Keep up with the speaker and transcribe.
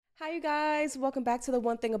Hi, you guys. Welcome back to the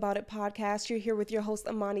One Thing About It podcast. You're here with your host,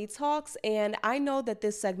 Amani Talks. And I know that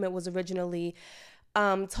this segment was originally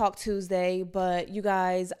Talk Tuesday, but you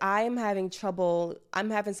guys, I am having trouble. I'm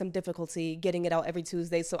having some difficulty getting it out every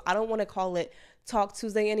Tuesday. So I don't want to call it Talk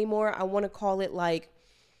Tuesday anymore. I want to call it like,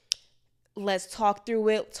 let's talk through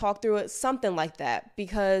it, something like that.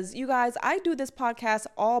 Because you guys, I do this podcast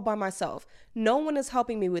all by myself. No one is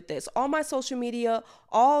helping me with this. All my social media,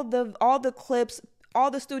 all the clips, all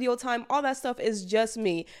the studio time, all that stuff is just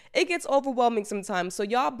me. It gets overwhelming sometimes. So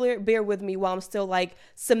y'all bear with me while I'm still like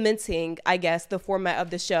cementing, I guess, the format of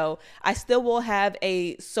the show. I still will have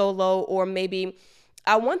a solo, or maybe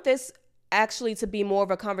I want this actually to be more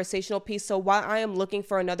of a conversational piece. So while I am looking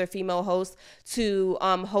for another female host to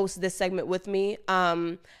host this segment with me,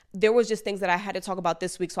 there was just things that I had to talk about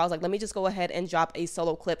this week. So I was like, let me just go ahead and drop a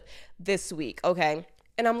solo clip this week. Okay.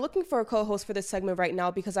 And I'm looking for a co-host for this segment right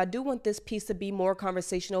now because I do want this piece to be more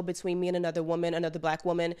conversational between me and another woman, another Black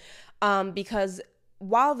woman, because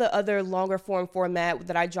while the other longer format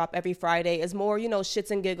that I drop every Friday is more,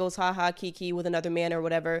 shits and giggles, haha, kiki with another man or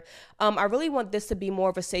whatever, I really want this to be more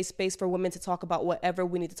of a safe space for women to talk about whatever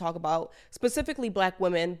we need to talk about, specifically Black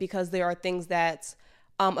women, because there are things that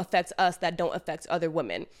affect us that don't affect other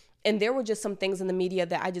women. And there were just some things in the media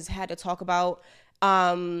that I just had to talk about.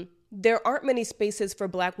 There aren't many spaces for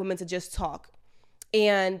Black women to just talk.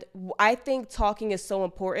 And I think talking is so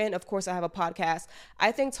important. Of course, I have a podcast.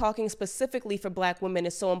 I think talking specifically for Black women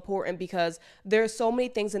is so important because there are so many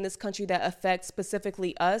things in this country that affect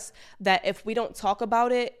specifically us that if we don't talk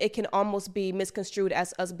about it, it can almost be misconstrued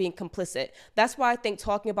as us being complicit. That's why I think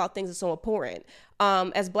talking about things is so important.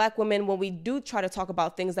 As Black women, when we do try to talk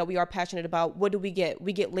about things that we are passionate about, what do we get?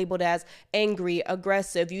 We get labeled as angry,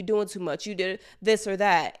 aggressive, you doing too much, you did this or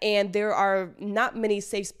that. And there are not many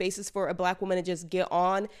safe spaces for a Black woman to just get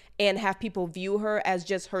on and have people view her as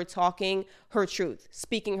just her talking her truth,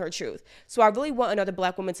 speaking her truth. So I really want another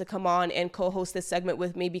Black woman to come on and co-host this segment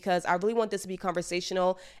with me because I really want this to be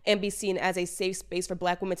conversational and be seen as a safe space for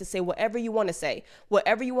Black women to say whatever you want to say.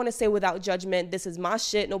 Whatever you want to say without judgment. This is my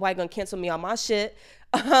shit. Nobody gonna cancel me on my shit.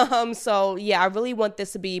 So yeah, I really want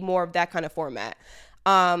this to be more of that kind of format.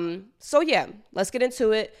 So yeah, let's get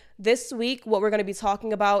into it. This week, what we're going to be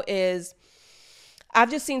talking about is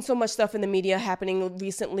I've just seen so much stuff in the media happening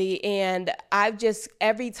recently, and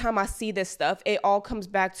every time I see this stuff, it all comes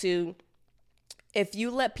back to if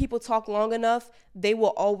you let people talk long enough, they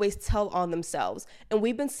will always tell on themselves. And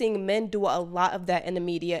we've been seeing men do a lot of that in the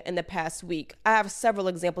media in the past week. I have several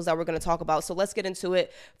examples that we're going to talk about, so let's get into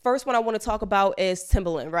it. First one I want to talk about is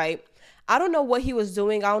Timbaland, right? I don't know what he was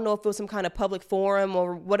doing. I don't know if it was some kind of public forum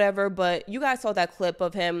or whatever, but you guys saw that clip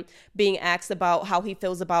of him being asked about how he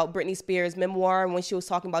feels about Britney Spears' memoir when she was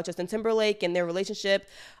talking about Justin Timberlake and their relationship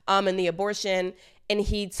and the abortion. And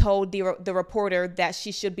he told the reporter that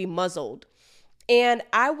she should be muzzled. And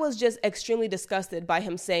I was just extremely disgusted by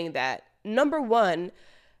him saying that. Number one,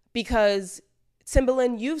 because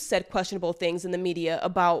Timbaland, you've said questionable things in the media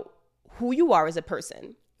about who you are as a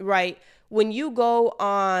person, right? When you go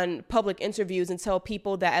on public interviews and tell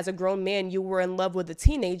people that as a grown man, you were in love with a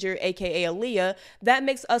teenager, aka Aaliyah, that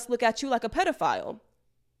makes us look at you like a pedophile.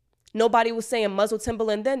 Nobody was saying muzzle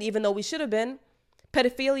Timbaland then, even though we should have been.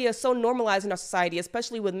 Pedophilia is so normalized in our society,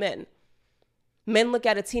 especially with men. Men look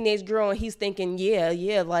at a teenage girl and he's thinking, yeah,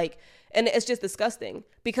 and it's just disgusting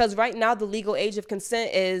because right now the legal age of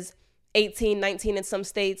consent is 18, 19 in some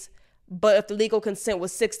states. But if the legal consent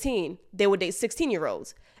was 16, they would date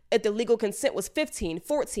 16-year-olds. If the legal consent was 15,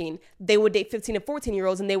 14, they would date 15 and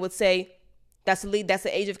 14-year-olds and they would say, that's the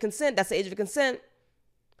age of consent. That's the age of consent.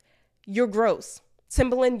 You're gross.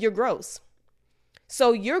 Timbaland, you're gross.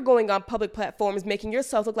 So you're going on public platforms, making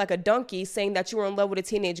yourself look like a donkey, saying that you were in love with a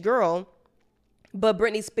teenage girl. But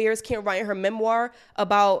Britney Spears can't write her memoir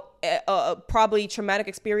about a probably traumatic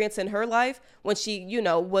experience in her life when she,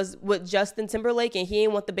 was with Justin Timberlake and he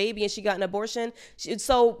didn't want the baby and she got an abortion.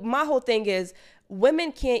 So my whole thing is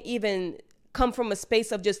women can't even come from a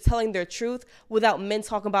space of just telling their truth without men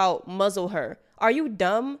talking about muzzle her. Are you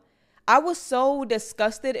dumb? I was so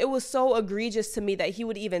disgusted. It was so egregious to me that he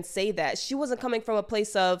would even say that. She wasn't coming from a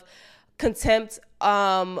place of contempt,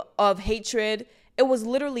 of hatred. It was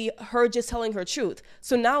literally her just telling her truth.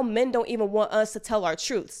 So now men don't even want us to tell our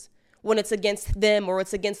truths when it's against them or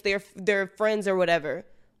it's against their friends or whatever.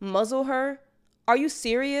 Muzzle her? Are you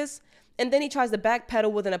serious? And then he tries to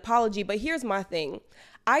backpedal with an apology. But here's my thing.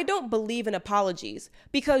 I don't believe in apologies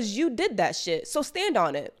because you did that shit. So stand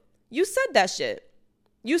on it. You said that shit.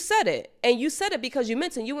 You said it. And you said it because you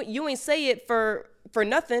meant it. You ain't say it for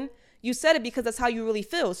nothing. You said it because that's how you really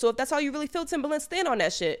feel. So if that's how you really feel, Timberland, stand on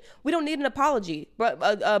that shit. We don't need an apology. But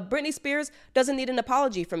Britney Spears doesn't need an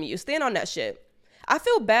apology from you. Stand on that shit. I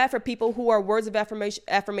feel bad for people who are words of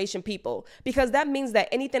affirmation people, because that means that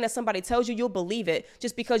anything that somebody tells you, you'll believe it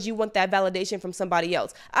just because you want that validation from somebody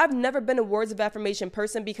else. I've never been a words of affirmation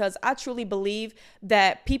person because I truly believe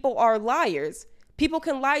that people are liars. People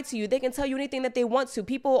can lie to you. They can tell you anything that they want to.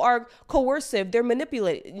 People are coercive. They're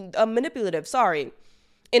manipulative. Sorry.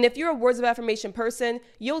 And if you're a words of affirmation person,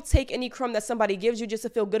 you'll take any crumb that somebody gives you just to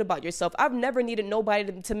feel good about yourself. I've never needed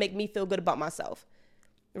nobody to make me feel good about myself.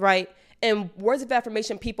 Right? And words of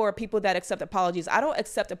affirmation people are people that accept apologies. I don't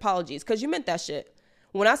accept apologies because you meant that shit.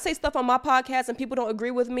 When I say stuff on my podcast and people don't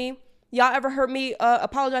agree with me, y'all ever heard me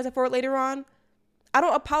apologizing for it later on? I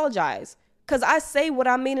don't apologize because I say what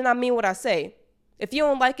I mean and I mean what I say. If you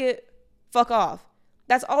don't like it, fuck off.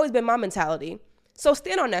 That's always been my mentality. So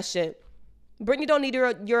stand on that shit. Britney don't need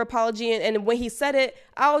your apology. And when he said it,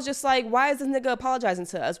 I was just like, why is this nigga apologizing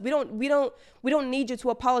to us? We don't need you to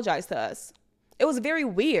apologize to us. It was very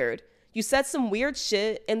weird. You said some weird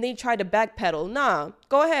shit and then you tried to backpedal. Nah,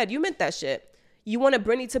 go ahead. You meant that shit. You wanted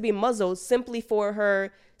Britney to be muzzled simply for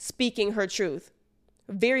her speaking her truth.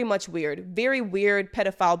 Very much weird. Very weird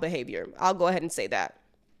pedophile behavior. I'll go ahead and say that.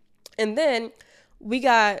 And then we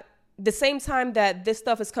got the same time that this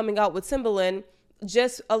stuff is coming out with Timberland,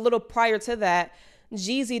 just a little prior to that,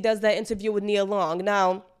 Jeezy does that interview with Nia Long.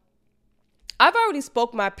 Now, I've already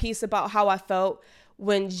spoke my piece about how I felt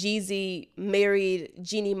when Jeezy married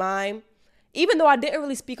Jeannie Mai, even though I didn't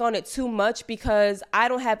really speak on it too much because I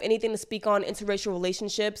don't have anything to speak on interracial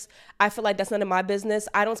relationships. I feel like that's none of my business.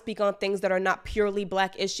 I don't speak on things that are not purely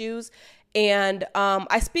Black issues. And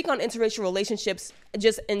I speak on interracial relationships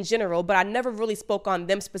just in general, but I never really spoke on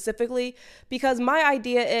them specifically because my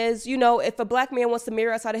idea is, you know, if a Black man wants to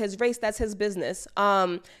marry outside of his race, that's his business.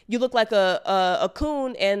 You look like a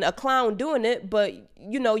coon and a clown doing it, but,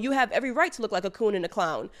 you know, you have every right to look like a coon and a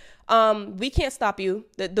clown. We can't stop you.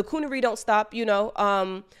 The coonery don't stop, you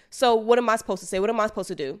know. So what am I supposed to say? What am I supposed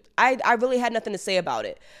to do? I really had nothing to say about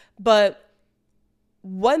it. But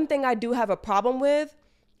one thing I do have a problem with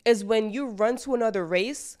is when you run to another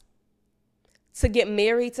race to get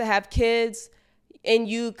married, to have kids, and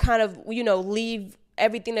you kind of, you know, leave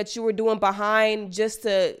everything that you were doing behind just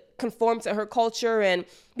to conform to her culture. And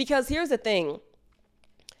because here's the thing,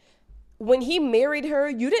 when he married her,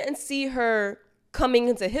 you didn't see her coming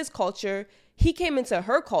into his culture. He came into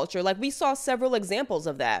her culture. Like we saw several examples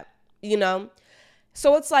of that, you know?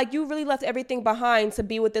 So it's like you really left everything behind to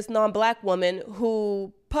be with this non-Black woman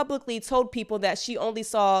who publicly told people that she only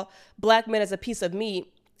saw Black men as a piece of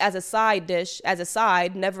meat, as a side dish, as a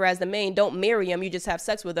side, never as the main. Don't marry him, you just have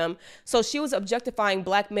sex with him. So she was objectifying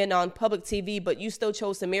Black men on public TV, but you still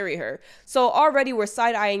chose to marry her. So already we're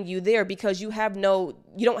side-eyeing you there because you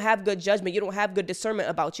don't have good judgment. You don't have good discernment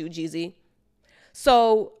about you, Jeezy.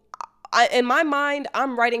 So in my mind,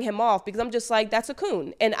 I'm writing him off because I'm just like, that's a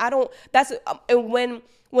coon. And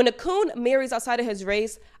when a coon marries outside of his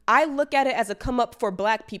race, I look at it as a come up for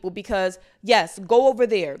Black people because yes, go over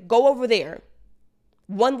there.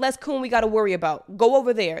 One less coon we got to worry about. Go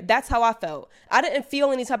over there. That's how I felt. I didn't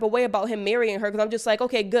feel any type of way about him marrying her because I'm just like,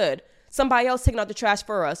 okay, good. Somebody else taking out the trash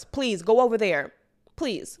for us. Please go over there.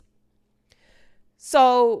 Please.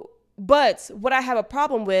 So, but what I have a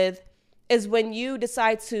problem with is when you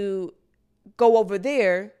decide to go over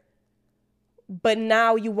there, but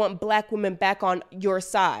now you want Black women back on your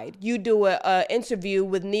side. You do a interview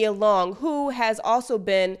with Nia Long, who has also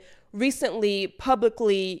been recently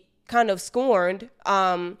publicly kind of scorned.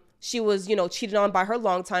 She was, you know, cheated on by her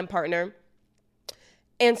longtime partner.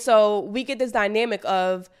 And so we get this dynamic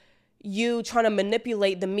of you trying to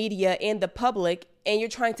manipulate the media and the public, and you're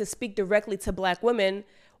trying to speak directly to Black women.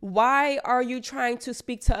 Why are you trying to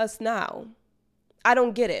speak to us now? I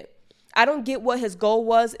don't get it. I don't get what his goal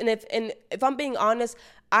was. And if I'm being honest,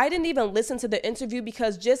 I didn't even listen to the interview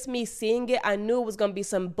because just me seeing it, I knew it was going to be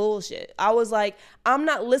some bullshit. I was like, I'm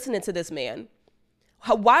not listening to this man.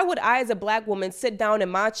 Why would I, as a Black woman, sit down in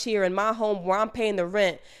my chair in my home where I'm paying the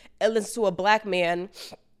rent and listen to a Black man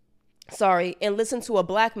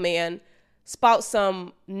spout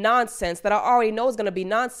some nonsense that I already know is going to be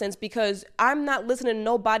nonsense because I'm not listening to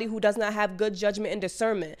nobody who does not have good judgment and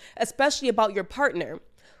discernment, especially about your partner.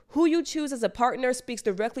 Who you choose as a partner speaks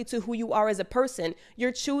directly to who you are as a person.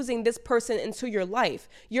 You're choosing this person into your life.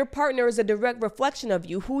 Your partner is a direct reflection of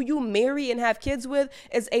you. Who you marry and have kids with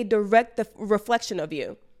is a direct reflection of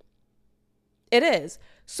you. It is.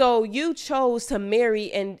 So you chose to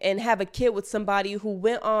marry and have a kid with somebody who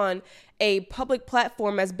went on a public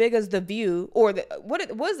platform as big as The View or what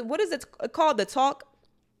is it called? The Talk?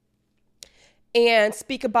 and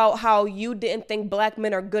speak about how you didn't think black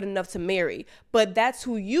men are good enough to marry, but that's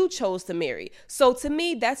who you chose to marry. So to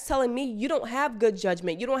me, that's telling me you don't have good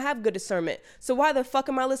judgment. You don't have good discernment. So why the fuck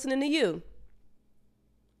am I listening to you?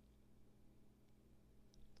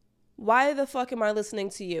 Why the fuck am I listening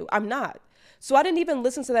to you? I'm not. So I didn't even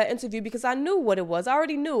listen to that interview because I knew what it was. I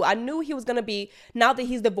already knew. I knew he was going to be, now that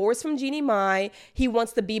he's divorced from Jeannie Mai, he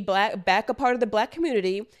wants to be back a part of the black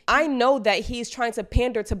community. I know that he's trying to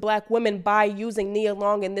pander to black women by using Nia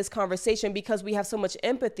Long in this conversation because we have so much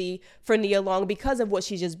empathy for Nia Long because of what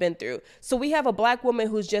she's just been through. So we have a black woman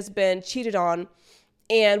who's just been cheated on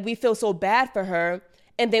and we feel so bad for her.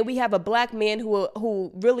 And then we have a black man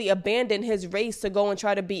who really abandoned his race to go and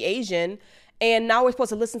try to be Asian. And now we're supposed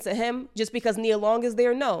to listen to him just because Nia Long is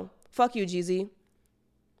there? No. Fuck you, Jeezy.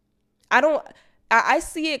 I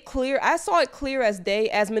see it clear. I saw it clear as day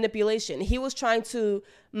as manipulation. He was trying to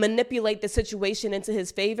manipulate the situation into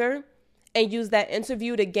his favor and use that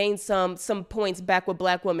interview to gain some points back with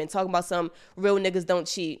black women, talking about some real niggas don't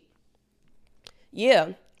cheat.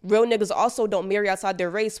 Yeah. Real niggas also don't marry outside their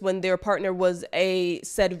race when their partner had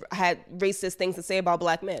racist things to say about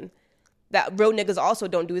black men. That real niggas also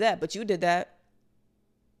don't do that, but you did that.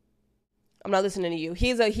 I'm not listening to you.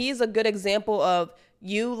 He's a good example of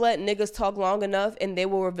you let niggas talk long enough and they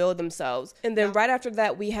will reveal themselves. And then right after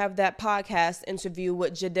that, we have that podcast interview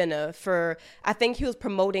with Jadena for, I think he was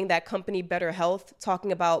promoting that company Better Health,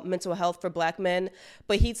 talking about mental health for black men.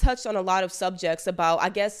 But he touched on a lot of subjects about, I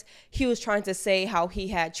guess he was trying to say how he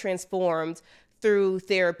had transformed through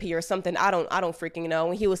therapy or something. I don't freaking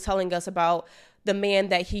know. And he was telling us about the man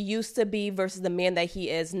that he used to be versus the man that he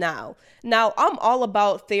is now. Now, I'm all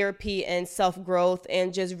about therapy and self-growth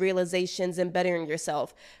and just realizations and bettering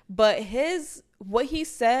yourself. But what he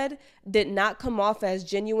said did not come off as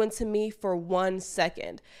genuine to me for 1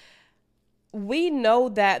 second. We know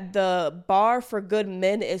that the bar for good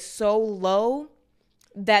men is so low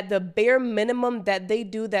that the bare minimum that they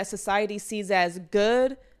do that society sees as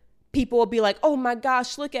good, people will be like, oh my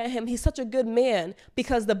gosh, look at him. He's such a good man,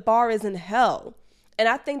 because the bar is in hell. And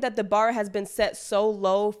I think that the bar has been set so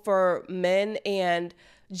low for men and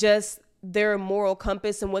just their moral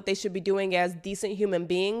compass and what they should be doing as decent human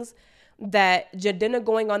beings, that Jadena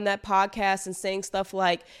going on that podcast and saying stuff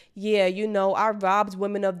like, yeah, I robbed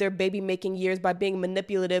women of their baby making years by being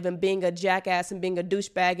manipulative and being a jackass and being a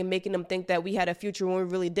douchebag and making them think that we had a future when we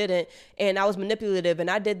really didn't. And I was manipulative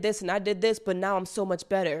and I did this and I did this, but now I'm so much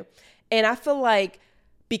better. And I feel like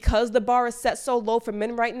because the bar is set so low for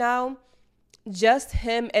men right now, just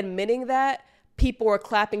him admitting that, people are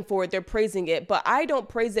clapping for it. They're praising it. But I don't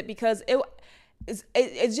praise it because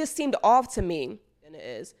it just seemed off to me. And it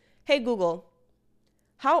is. Hey, Google,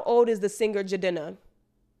 how old is the singer Jadena?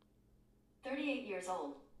 38 years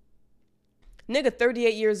old. Nigga,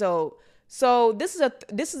 38 years old. So this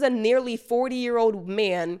is a nearly 40-year-old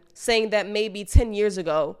man saying that maybe 10 years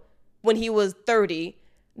ago when he was 30,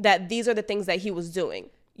 that these are the things that he was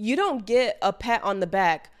doing. You don't get a pat on the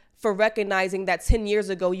back for recognizing that 10 years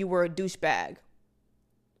ago you were a douchebag.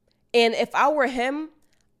 And if I were him,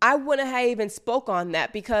 I wouldn't have even spoke on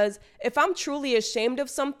that, because if I'm truly ashamed of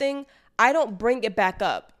something, I don't bring it back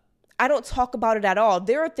up. I don't talk about it at all.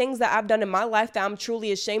 There are things that I've done in my life that I'm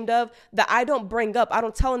truly ashamed of that I don't bring up. I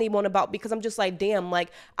don't tell anyone about, because I'm just like, damn, like,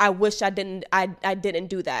 I wish I didn't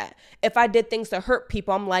do that. If I did things to hurt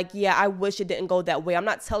people, I'm like, yeah, I wish it didn't go that way. I'm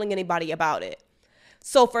not telling anybody about it.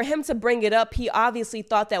 So for him to bring it up, he obviously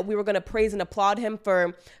thought that we were going to praise and applaud him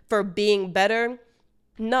for being better.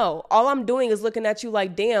 No, all I'm doing is looking at you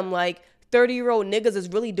like, damn, like 30-year-old niggas is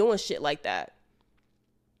really doing shit like that.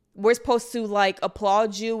 We're supposed to like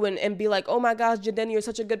applaud you and be like, oh my gosh, Jadena, you're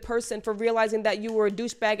such a good person for realizing that you were a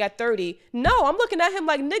douchebag at 30. No, I'm looking at him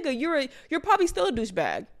like, nigga, you're probably still a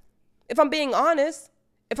douchebag. If I'm being honest,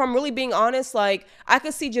 if I'm really being honest, like I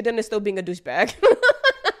could see Jadena still being a douchebag.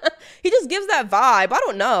 He just gives that vibe. I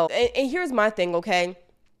don't know. And here's my thing, okay?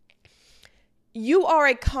 You are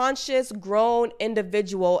a conscious, grown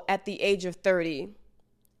individual at the age of 30,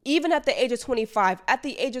 even at the age of 25, at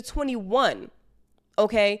the age of 21,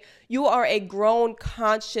 okay? You are a grown,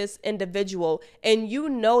 conscious individual, and you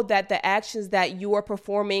know that the actions that you are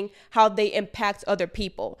performing, how they impact other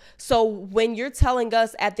people. So when you're telling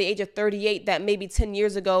us at the age of 38 that maybe 10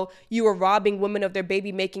 years ago you were robbing women of their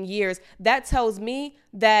baby-making years, that tells me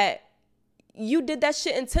that you did that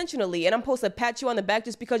shit intentionally, and I'm supposed to pat you on the back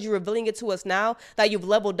just because you're revealing it to us now that you've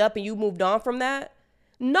leveled up and you moved on from that?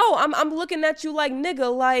 No, I'm looking at you like,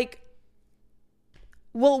 nigga, like,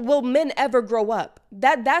 will men ever grow up?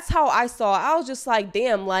 That's how I saw it. I was just like,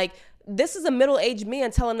 damn, like, this is a middle-aged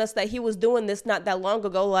man telling us that he was doing this not that long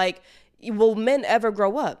ago. Like, will men ever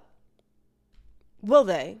grow up? Will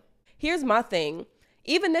they? Here's my thing.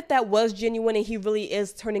 Even if that was genuine and he really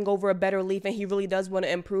is turning over a better leaf and he really does want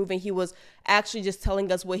to improve and he was actually just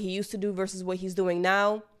telling us what he used to do versus what he's doing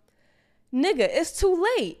now, nigga, it's too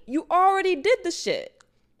late. You already did the shit.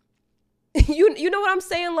 You know what I'm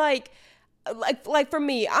saying? Like for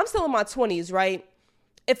me, I'm still in my 20s, right?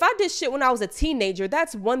 If I did shit when I was a teenager,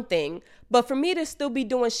 that's one thing. But for me to still be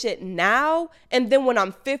doing shit now, and then when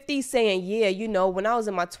I'm 50 saying, yeah, when I was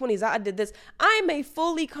in my 20s, I did this. I'm a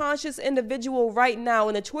fully conscious individual right now,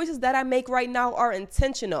 and the choices that I make right now are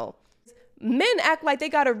intentional. Men act like they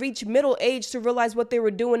gotta reach middle age to realize what they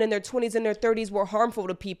were doing in their 20s and their 30s were harmful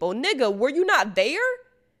to people. Nigga, were you not there?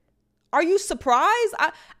 Are you surprised?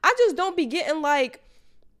 I just don't be getting like,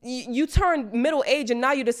 you turn middle age and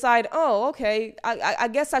now you decide, oh, okay, I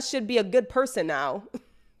guess I should be a good person now.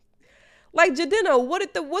 Like, Jadena,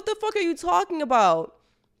 what the fuck are you talking about?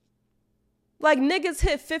 Like, niggas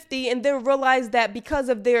hit 50 and then realize that because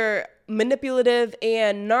of their manipulative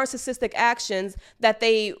and narcissistic actions that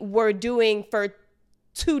they were doing for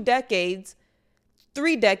 2 decades,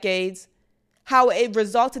 3 decades, how it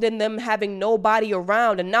resulted in them having nobody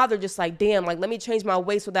around. And now they're just like, damn, like, let me change my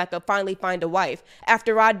ways so that I could finally find a wife.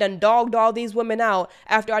 After I done dogged all these women out,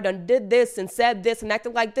 after I done did this and said this and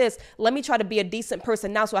acted like this, let me try to be a decent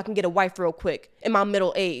person now so I can get a wife real quick in my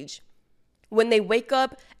middle age. When they wake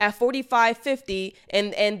up at 45, 50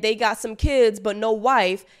 and they got some kids but no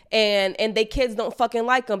wife and they kids don't fucking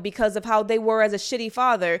like them because of how they were as a shitty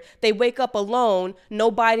father, they wake up alone,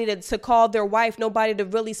 nobody to call their wife, nobody to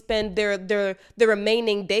really spend their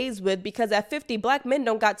remaining days with, because at 50, black men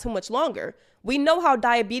don't got too much longer. We know how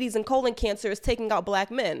diabetes and colon cancer is taking out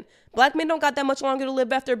black men. Black men don't got that much longer to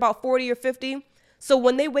live after about 40 or 50. So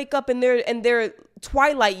when they wake up in their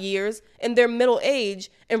twilight years, in their middle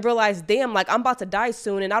age, and realize, damn, like, I'm about to die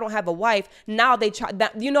soon and I don't have a wife. Now they try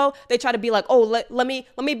that, they try to be like, oh, let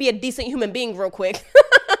me be a decent human being real quick.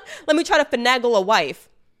 Let me try to finagle a wife.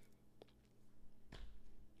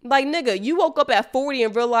 Like, nigga, you woke up at 40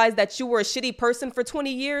 and realized that you were a shitty person for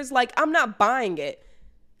 20 years. Like, I'm not buying it.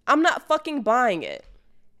 I'm not fucking buying it.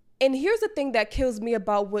 And here's the thing that kills me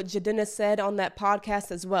about what Jadena said on that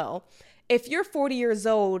podcast as well. If you're 40 years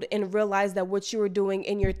old and realize that what you were doing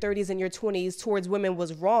in your 30s and your 20s towards women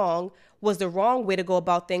was wrong, was the wrong way to go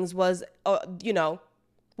about things, was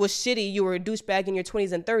shitty, you were a douchebag in your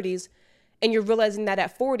 20s and 30s, and you're realizing that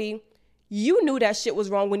at 40, you knew that shit was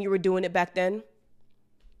wrong when you were doing it back then.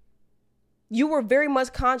 You were very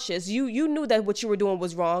much conscious. You knew that what you were doing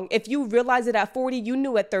was wrong. If you realize it at 40, you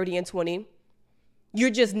knew at 30 and 20. You're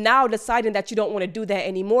just now deciding that you don't want to do that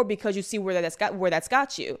anymore because you see where that's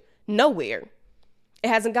got you. Nowhere. It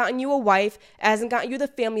hasn't gotten you a wife. It hasn't gotten you the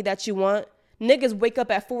family that you want. Niggas wake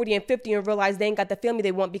up at 40 and 50 and realize they ain't got the family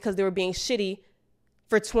they want because they were being shitty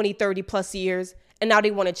for 20, 30 plus years. And now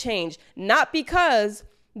they want to change. Not because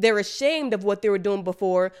they're ashamed of what they were doing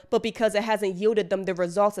before, but because it hasn't yielded them the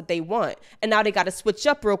results that they want. And now they got to switch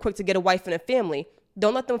up real quick to get a wife and a family.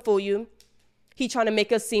 Don't let them fool you. He trying to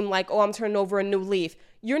make us seem like, oh, I'm turning over a new leaf.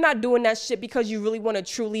 You're not doing that shit because you really want to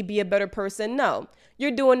truly be a better person. No,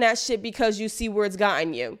 you're doing that shit because you see where it's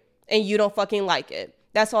gotten you and you don't fucking like it.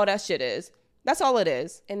 That's all that shit is. That's all it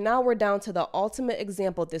is. And now we're down to the ultimate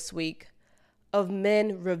example this week of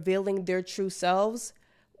men revealing their true selves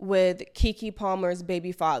with Keke Palmer's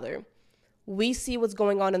baby father. We see what's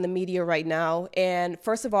going on in the media right now. And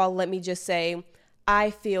first of all, let me just say, I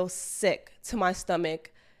feel sick to my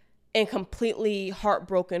stomach and completely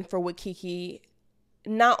heartbroken for what Keke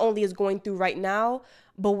not only is going through right now,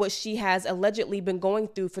 but what she has allegedly been going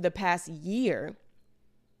through for the past year,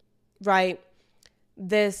 right?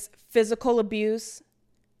 This physical abuse,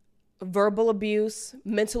 verbal abuse,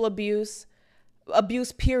 mental abuse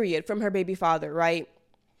period from her baby father, right?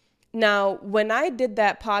 Now, when I did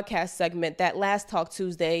that podcast segment, that last Talk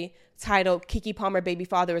Tuesday titled Keke Palmer Baby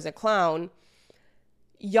Father is a Clown,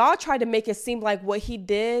 y'all tried to make it seem like what he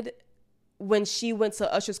did when she went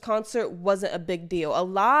to Usher's concert wasn't a big deal. A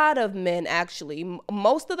lot of men, actually,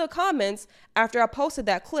 most of the comments after I posted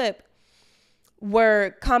that clip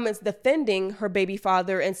were comments defending her baby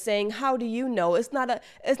father and saying, how do you know? It's not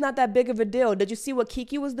that big of a deal. Did you see what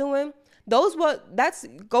Keke was doing? Go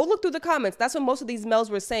look through the comments. That's what most of these males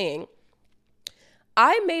were saying.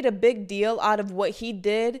 I made a big deal out of what he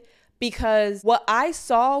did because what I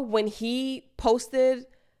saw when he posted,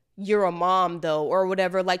 "You're a mom though," or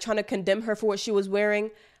whatever, like trying to condemn her for what she was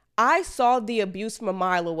wearing, I saw the abuse from a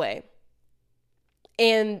mile away.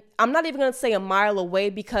 And I'm not even going to say a mile away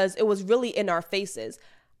because it was really in our faces.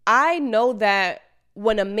 I know that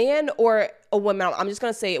when a man or a woman, I'm just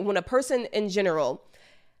going to say when a person in general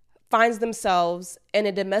finds themselves in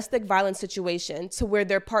a domestic violence situation to where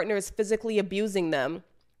their partner is physically abusing them,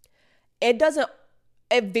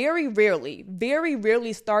 it very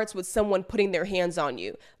rarely starts with someone putting their hands on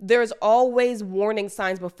you. There's always warning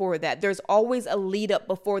signs before that. There's always a lead up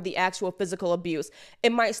before the actual physical abuse.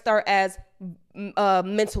 It might start as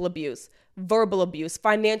mental abuse, verbal abuse,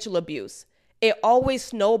 financial abuse. It always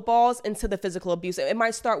snowballs into the physical abuse. It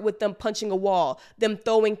might start with them punching a wall, them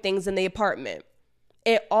throwing things in the apartment.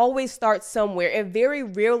 It always starts somewhere. It very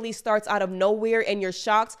rarely starts out of nowhere and you're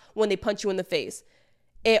shocked when they punch you in the face.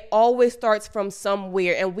 It always starts from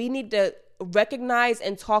somewhere, and we need to recognize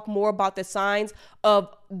and talk more about the signs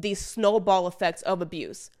of the snowball effects of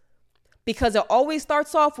abuse, because it always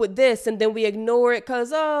starts off with this and then we ignore it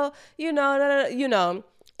because, and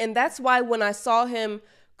that's why when I saw him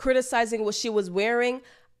criticizing what she was wearing,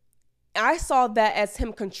 I saw that as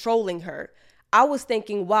him controlling her. I was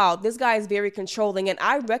thinking, wow, this guy is very controlling, and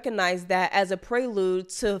I recognize that as a prelude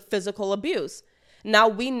to physical abuse. Now,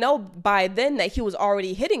 we know by then that he was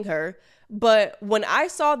already hitting her, but when I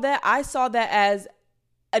saw that as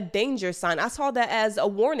a danger sign. I saw that as a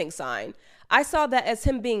warning sign. I saw that as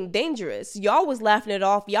him being dangerous. Y'all was laughing it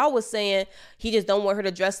off. Y'all was saying he just don't want her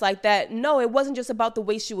to dress like that. No, it wasn't just about the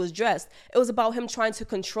way she was dressed. It was about him trying to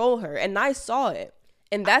control her, and I saw it.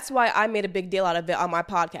 And that's why I made a big deal out of it on my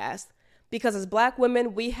podcast. Because as Black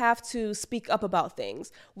women, we have to speak up about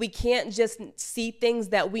things. We can't just see things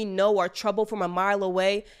that we know are trouble from a mile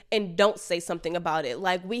away and don't say something about it.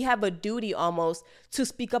 Like, we have a duty almost to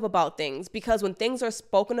speak up about things, because when things are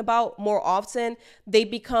spoken about more often, they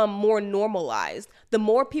become more normalized. The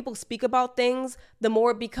more people speak about things, the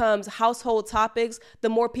more it becomes household topics. The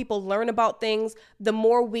more people learn about things, the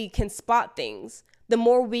more we can spot things. The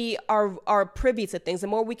more we are privy to things, the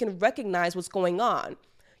more we can recognize what's going on.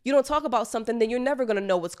 You don't talk about something, then you're never going to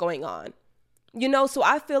know what's going on. So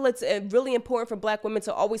I feel it's really important for Black women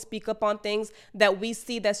to always speak up on things that we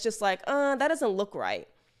see that's just like, that doesn't look right.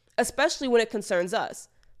 Especially when it concerns us.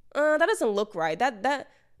 That doesn't look right. I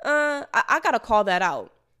got to call that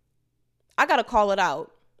out. I got to call it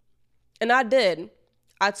out. And I did.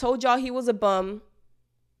 I told y'all he was a bum.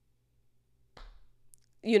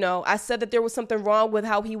 I said that there was something wrong with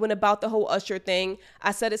how he went about the whole Usher thing.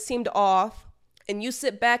 I said it seemed off. And you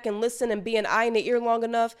sit back and listen and be an eye in the ear long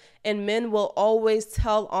enough, and men will always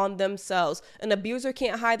tell on themselves. An abuser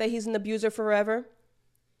can't hide that he's an abuser forever.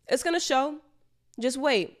 It's going to show. Just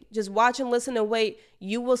wait. Just watch and listen and wait.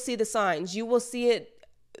 You will see the signs. You will see it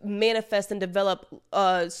manifest and develop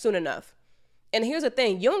soon enough. And here's the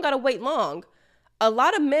thing. You don't got to wait long. A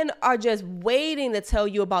lot of men are just waiting to tell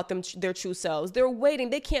you about their true selves. They're waiting.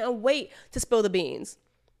 They can't wait to spill the beans.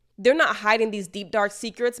 They're not hiding these deep, dark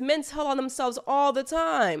secrets. Men tell on themselves all the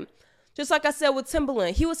time. Just like I said with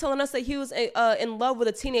Timbaland, he was telling us that he was in love with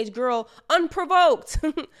a teenage girl unprovoked.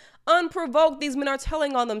 Unprovoked, these men are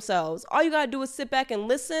telling on themselves. All you got to do is sit back and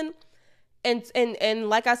listen. And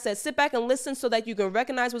like I said, sit back and listen so that you can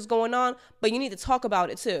recognize what's going on. But you need to talk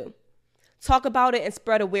about it too. Talk about it and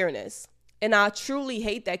spread awareness. And I truly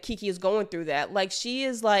hate that Kiki is going through that. Like, she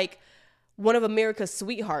is like one of America's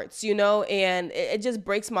sweethearts, and it just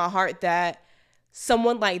breaks my heart that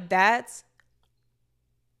someone like that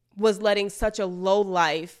was letting such a low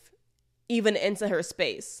life even into her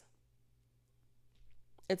space.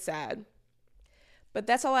 It's sad. But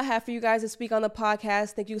that's all I have for you guys this week on the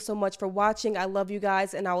podcast. Thank you so much for watching. I love you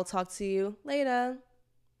guys, and I will talk to you later.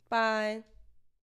 Bye.